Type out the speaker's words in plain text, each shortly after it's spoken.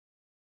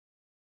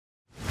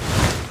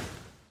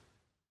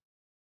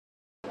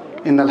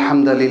إن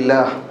الحمد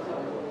لله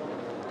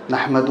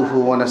نحمده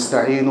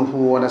ونستعينه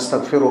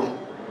ونستغفره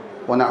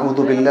ونعوذ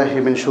بالله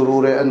من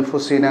شرور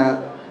أنفسنا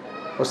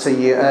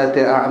وسيئات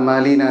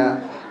أعمالنا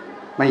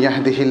من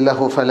يهده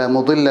الله فلا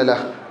مضل له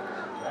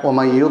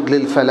ومن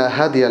يضلل فلا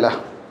هادي له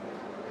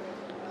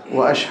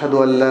وأشهد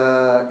أن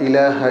لا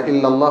إله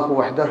إلا الله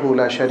وحده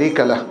لا شريك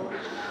له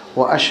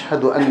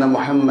وأشهد أن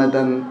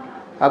محمدا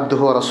عبده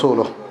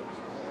ورسوله.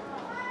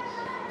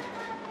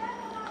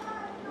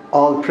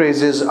 All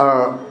praises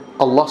are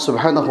Allah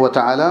subhanahu wa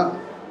ta'ala.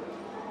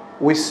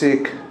 We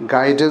seek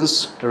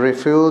guidance,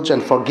 refuge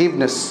and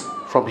forgiveness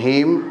from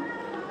Him.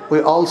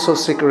 We also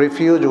seek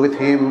refuge with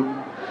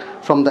Him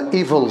from the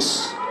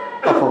evils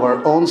of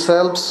our own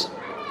selves.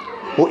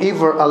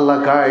 Whoever Allah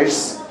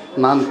guides,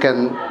 none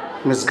can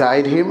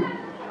misguide him.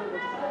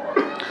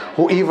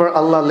 Whoever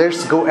Allah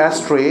lets go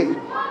astray,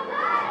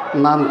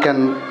 none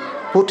can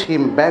put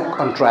him back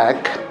on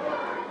track.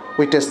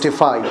 We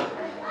testify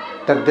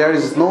that there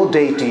is no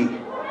deity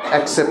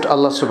except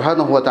Allah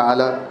subhanahu wa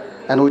ta'ala,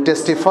 and we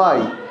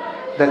testify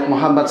that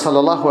Muhammad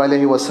sallallahu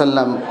alayhi wa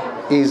sallam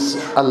is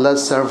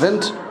Allah's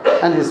servant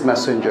and His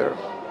messenger.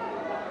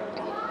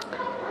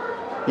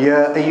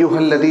 يا أيها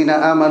الذين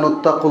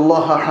آمنوا اتقوا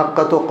الله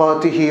حق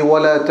تقاته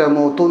ولا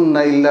تموتن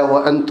إلا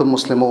وأنتم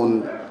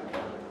مسلمون.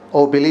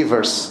 O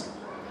believers,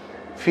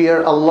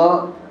 fear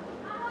Allah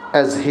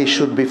as He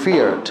should be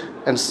feared,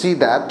 and see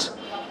that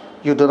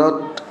you do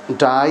not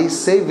die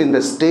save in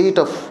the state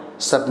of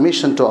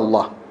submission to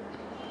Allah.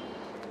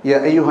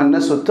 يا أيها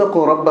الناس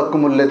اتقوا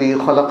ربكم الذي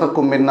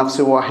خلقكم من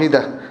نفس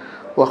واحدة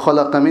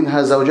وخلق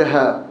منها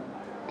زوجها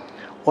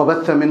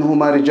وبث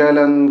منهما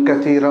رجالا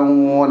كثيرا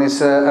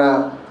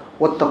ونساء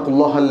واتقوا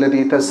الله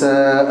الذي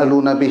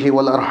تساءلون به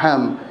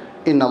والأرحام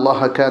إن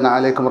الله كان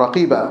عليكم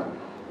رقيبا.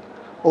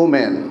 O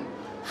men,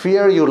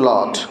 fear your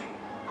Lord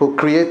who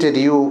created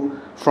you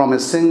from a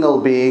single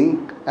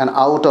being, and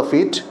out of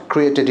it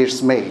created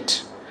its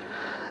mate,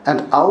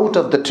 and out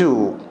of the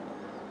two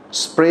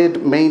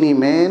spread many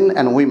men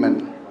and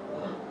women.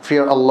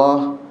 Fear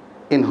Allah,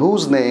 in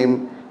whose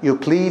name you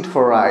plead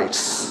for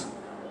rights,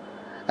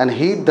 and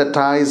heed the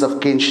ties of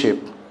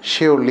kinship.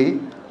 Surely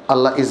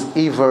Allah is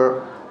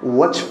ever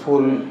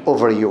watchful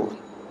over you.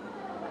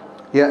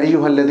 يا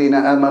أيها الذين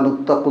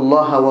آمنوا اتقوا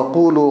الله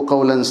وقولوا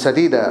قولا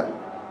سديدا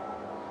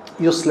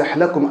يصلح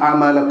لكم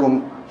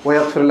أعمالكم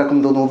ويغفر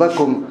لكم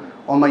ذنوبكم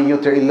ومن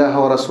يطع الله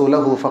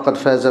ورسوله فقد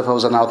فاز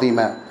فوزا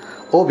عظيما.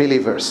 O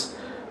believers,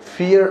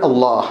 fear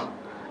Allah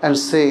and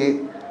say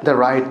the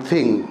right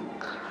thing.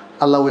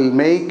 Allah will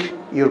make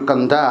your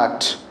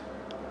conduct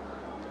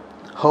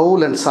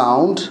whole and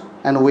sound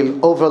and will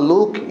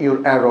overlook your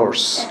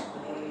errors.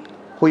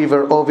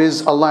 Whoever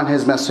obeys Allah and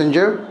His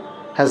messenger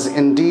has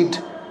indeed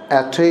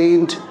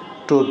attained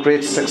to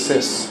great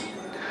success.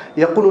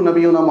 يقول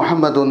نبينا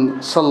محمد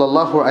صلى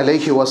الله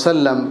عليه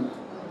وسلم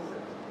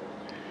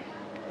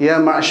يا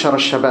معشر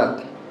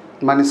الشباب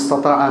من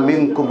استطاع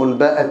منكم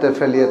الباءة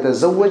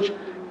فليتزوج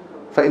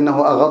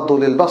فإنه أغض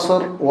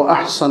للبصر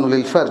وأحسن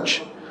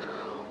للفرج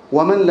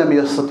ومن لم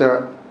يستطع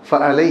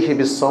فعليه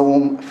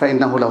بالصوم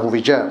فإنه له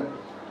وجاء.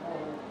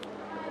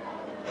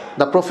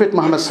 The Prophet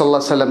Muhammad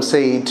sallallahu alaihi wasallam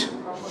said,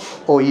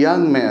 O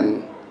young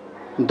men,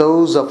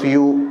 those of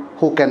you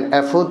who can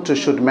afford to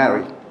should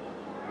marry.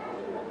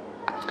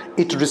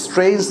 It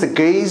restrains the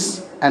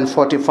gaze and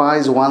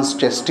fortifies one's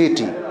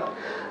chastity.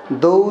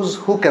 Those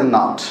who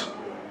cannot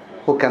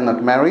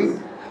marry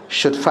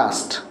should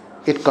fast.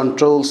 It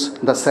controls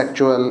the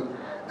sexual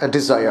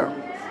desire.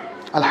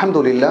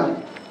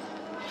 Alhamdulillah,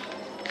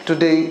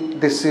 today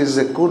this is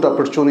a good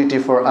opportunity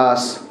for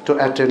us to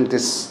attend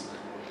this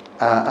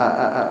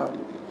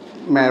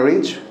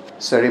marriage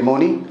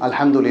ceremony.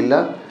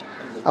 Alhamdulillah,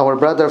 our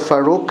brother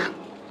Farooq,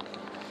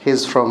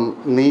 he's from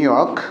New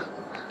York.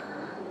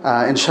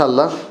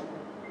 Inshallah,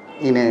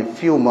 in a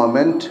few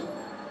moments,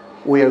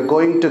 we are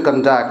going to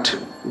conduct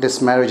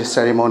this marriage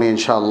ceremony,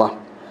 inshallah.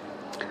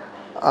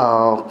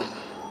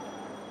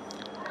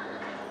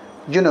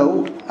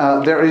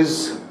 There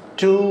is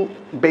two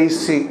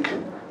basic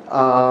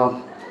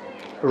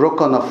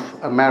rukun of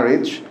a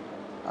marriage,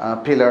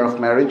 pillar of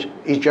marriage,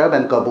 ijab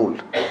and qabul.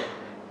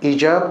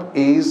 Ijab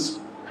is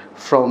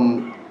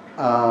from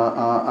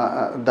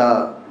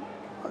the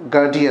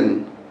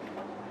guardian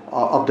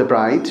of the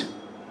bride,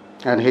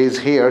 and he is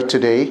here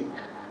today,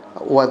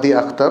 Wadi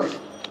Aktar,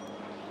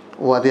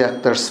 Wadi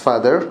Aktar's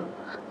father,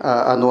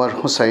 Anwar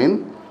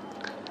Hussain,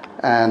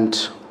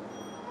 and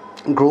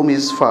groom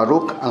is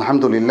Farooq,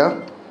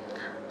 alhamdulillah.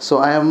 So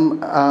I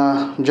am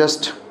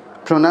just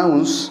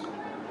pronounce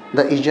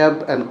the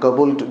ijab and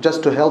qabul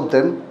just to help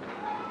them.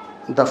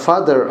 The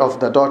father of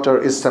the daughter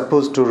is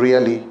supposed to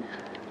really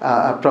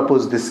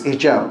propose this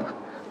ijab,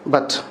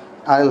 but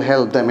I'll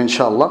help them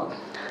inshallah.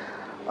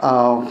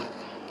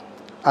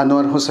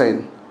 Anwar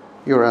Hussain,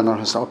 you're Anwar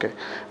Hussain, okay.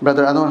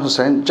 Brother Anwar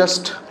Hussain,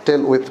 just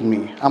tell with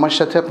me. আমার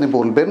সাথে আপনি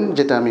বলবেন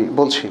যেটা আমি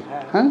বলছি,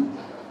 হ্যাঁ?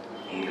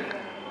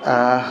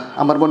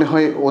 আমার মনে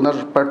হয় ওনার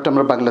পার্টটা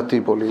আমরা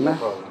বাংলাতেই বলি না?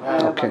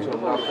 Okay.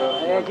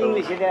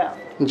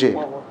 Ji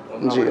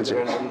ji ji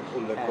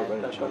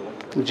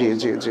ji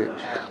ji ji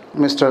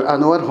Mr.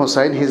 Anwar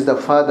Hussain, he is the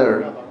father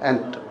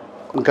and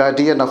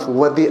guardian of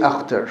Wadi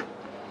Aktar.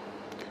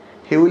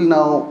 He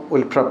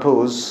will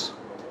propose,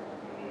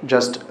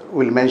 just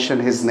will mention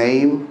his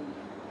name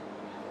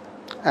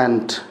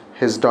and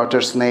his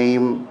daughter's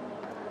name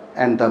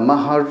and the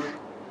mahar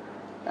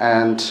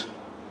and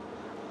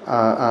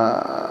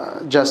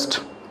just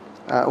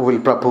will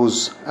propose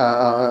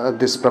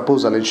this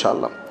proposal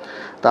inshallah.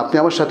 তো আপনি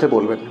আমার সাথে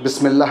বলবেন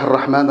বিসমিল্লাহির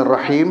রহমানির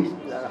রহিম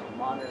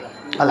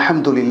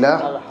আলহামদুলিল্লাহ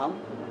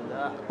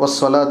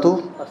ওয়াসসালাতু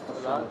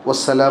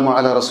ওয়াসসালামু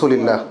আলা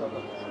রাসূলিল্লাহ।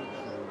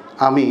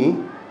 আমি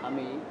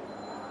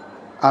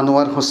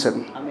আনোয়ার হোসেন,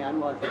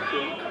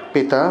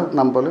 পিতা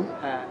নাম বলেন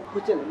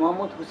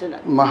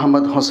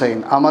মোহাম্মদ হোসেন,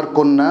 আমার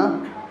কন্যা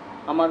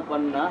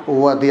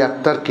ওয়াদি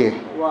আক্তারকে,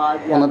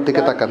 ওনার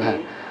দিকে তাকান, হ্যাঁ,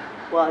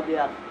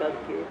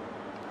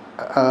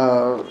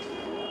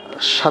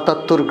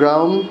 ৭৭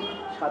 গ্রাম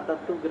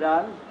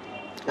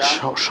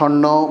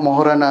স্বর্ণ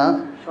মহারণা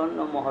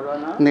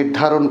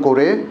নির্ধারণ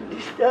করে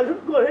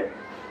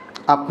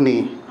আপনি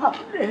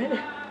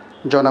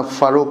জনাব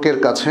ফারুকের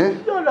কাছে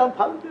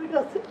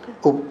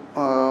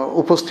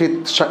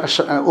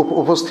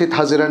উপস্থিত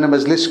হাজিরানে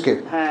মজলিসকে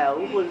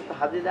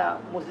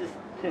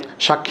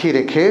সাক্ষী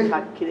রেখে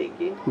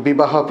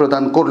বিবাহ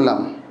প্রদান করলাম।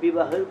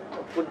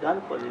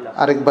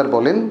 আরেকবার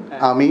বলেন,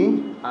 আমি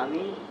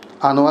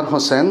আনোয়ার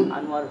হোসেন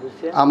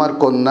আমার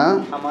কন্যা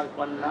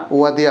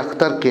ওয়াদি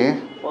আক্তারকে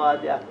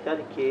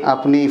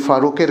আপনি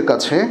ফারুকের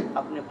কাছে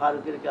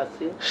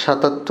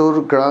 ৭৭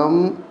 গ্রাম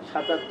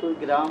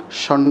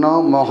স্বর্ণ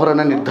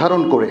মহারণা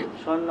নির্ধারণ করে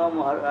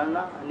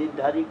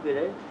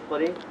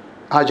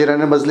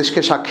হাজিরানে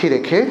মজলিসকে সাক্ষী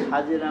রেখে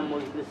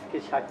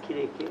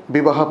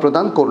বিবাহ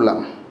প্রদান করলাম।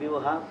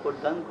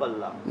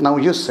 Now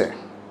you say,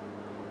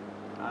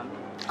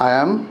 I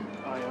am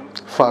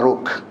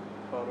Farooq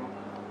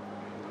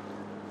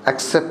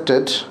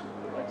accepted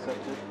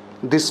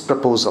this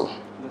proposal.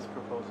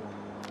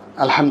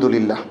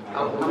 Alhamdulillah.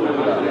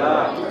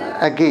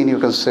 Again you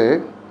can say,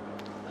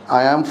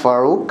 I am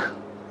Farooq.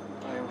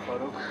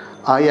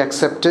 I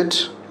accepted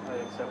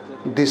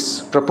this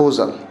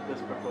proposal.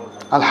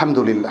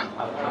 Alhamdulillah.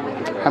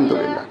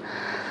 Alhamdulillah.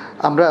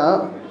 আমরা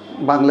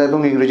বাংলা এবং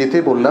ইংরেজিতে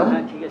বললাম,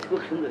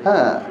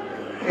 হ্যাঁ,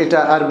 এটা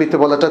আরবিতে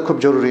বলাটা খুব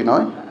জরুরি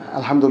নয়।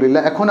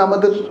 আলহামদুলিল্লাহ। এখন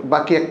আমাদের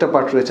বাকি একটা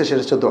পার্ট রয়েছে,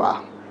 সেটা হচ্ছে দোয়া।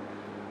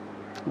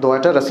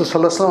 দোয়াটা রাসূল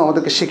সাল্লাল্লাহু আলাইহি ওয়াসাল্লাম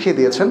আমাদেরকে শিখিয়ে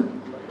দিয়েছেন।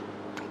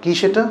 কি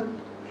সেটা?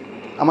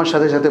 আমার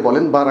সাথে সাথে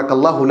বলেন,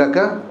 বারাকাল্লাহু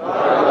লাকা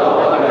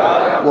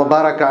ওয়া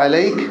বারাকা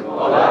আলাইক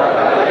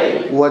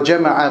ওয়া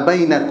জামাআ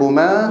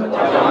বাইনাকুমা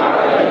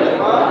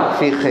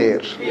ফি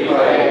খায়র।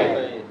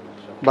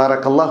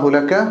 বারাকাল্লাহু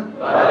লাকা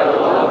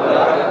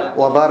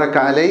ওয়া বারাকা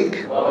আলাইক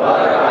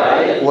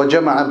ওয়া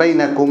জামাআ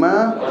বাইনাকুমা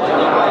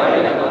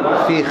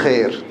ফি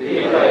খায়র।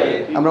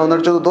 আমরা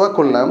ওনার জন্য দোয়া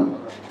করলাম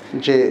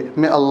যে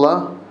মে আল্লাহ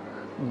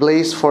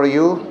bless for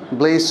you,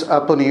 bless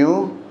upon you,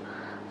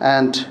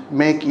 and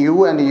make you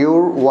and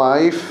your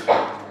wife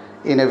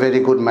in a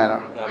very good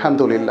manner.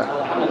 Alhamdulillah.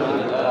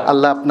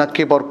 আল্লাহ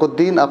আপনাকে বরকত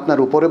দিন, আপনার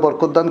উপরে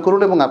বরকত দান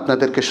করুন এবং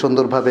আপনাদেরকে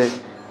সুন্দরভাবে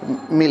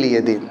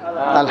মিলিয়ে দিন।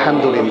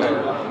 আলহামদুলিল্লাহ।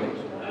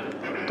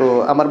 তো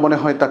আমার মনে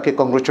হয় তাকে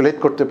কংগ্রেচুলেট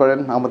করতে পারেন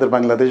আমাদের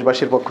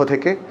বাংলাদেশবাসীর পক্ষ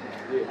থেকে।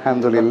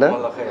 আলহামদুলিল্লাহ।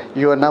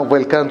 You are now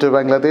welcome to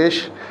Bangladesh,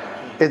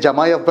 a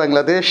Jamai of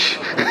Bangladesh.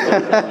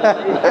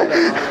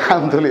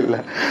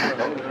 Alhamdulillah.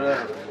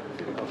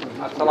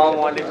 Assalamu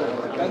alaikum.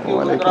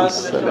 Wa alaikum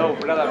assalam.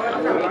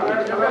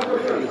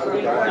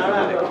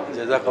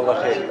 Jazakallah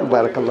khair.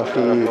 Barakallah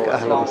feek.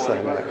 Ahlan wa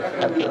sahlan.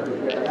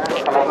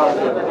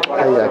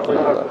 Hayyakum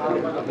Allah.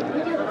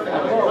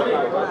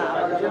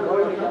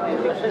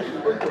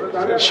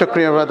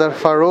 Shukriya brother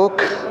Farooq.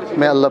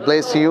 May Allah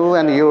bless you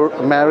and your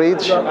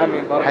marriage.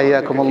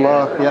 Hayyakum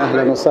Allah. Ya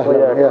ahlan wa sahlan.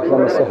 Ya ahlan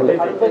wa sahlan.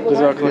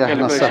 Ya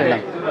ahlan wa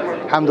sahlan.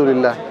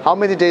 Alhamdulillah. How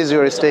many days you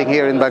are staying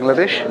here in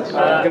Bangladesh?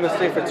 I'm going to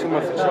stay for 2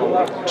 months,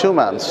 inshallah. 2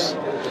 months.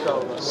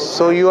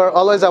 So you are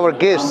always our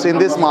guests in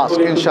this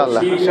mosque,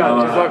 inshallah.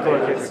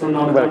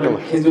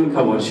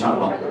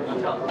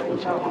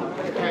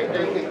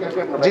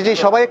 জি জি,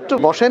 সবাই একটু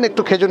বসেন,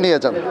 একটু খেজুর নিয়ে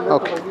যান।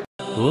 ওকে।